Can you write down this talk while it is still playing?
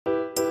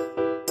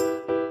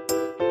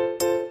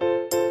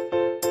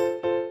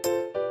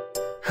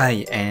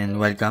Hi and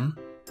welcome.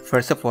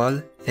 First of all,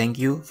 thank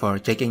you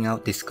for checking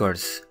out this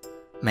course.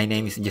 My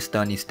name is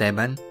Jestoni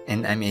Esteban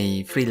and I'm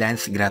a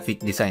freelance graphic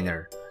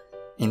designer.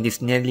 In this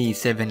nearly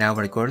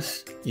 7-hour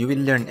course, you will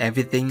learn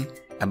everything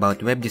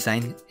about web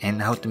design and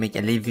how to make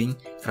a living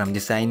from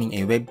designing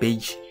a web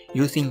page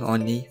using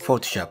only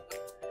Photoshop.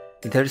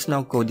 There's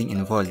no coding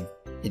involved,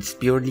 it's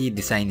purely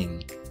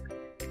designing.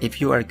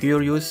 If you are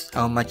curious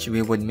how much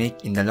we would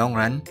make in the long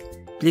run,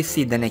 please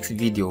see the next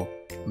video.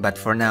 But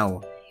for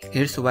now,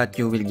 here's what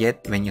you will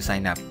get when you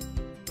sign up.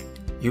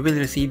 You will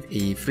receive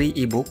a free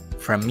ebook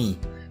from me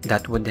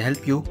that would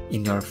help you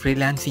in your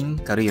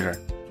freelancing career.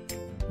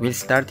 We'll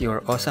start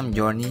your awesome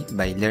journey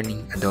by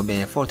learning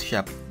Adobe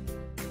Photoshop.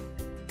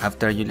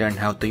 After you learn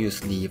how to use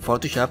the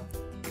Photoshop,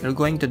 you're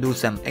going to do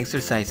some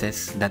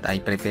exercises that I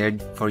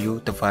prepared for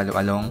you to follow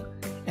along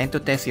and to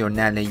test your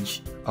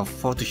knowledge of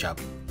Photoshop.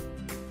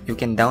 You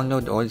can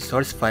download all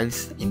source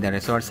files in the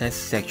resources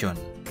section.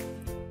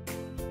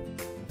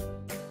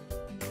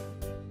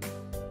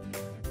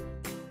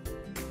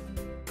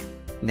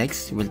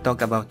 Next, we'll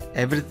talk about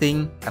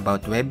everything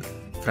about web,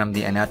 from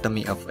the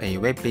anatomy of a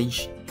web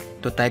page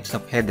to types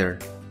of header,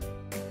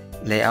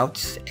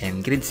 layouts,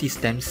 and grid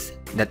systems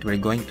that we're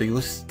going to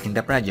use in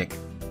the project.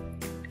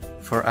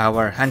 For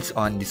our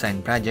hands-on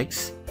design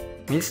projects,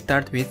 we'll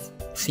start with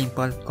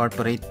simple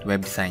corporate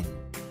web design.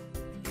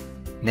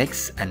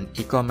 Next, an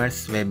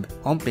e-commerce web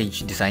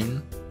homepage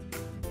design.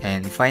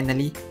 And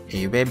finally,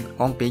 a web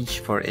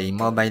homepage for a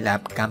mobile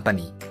app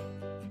company.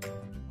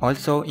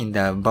 Also, in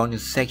the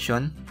bonus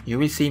section, you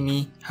will see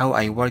me how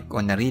I work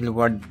on a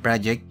real-world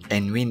project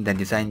and win the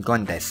design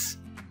contest.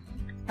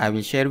 I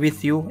will share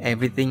with you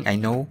everything I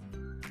know,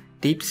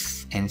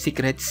 tips and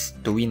secrets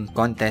to win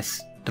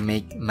contests to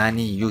make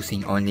money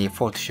using only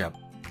Photoshop.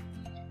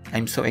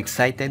 I'm so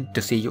excited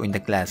to see you in the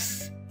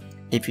class.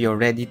 If you're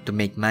ready to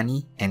make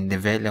money and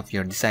develop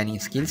your designing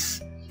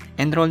skills,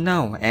 enroll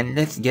now and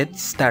let's get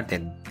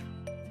started.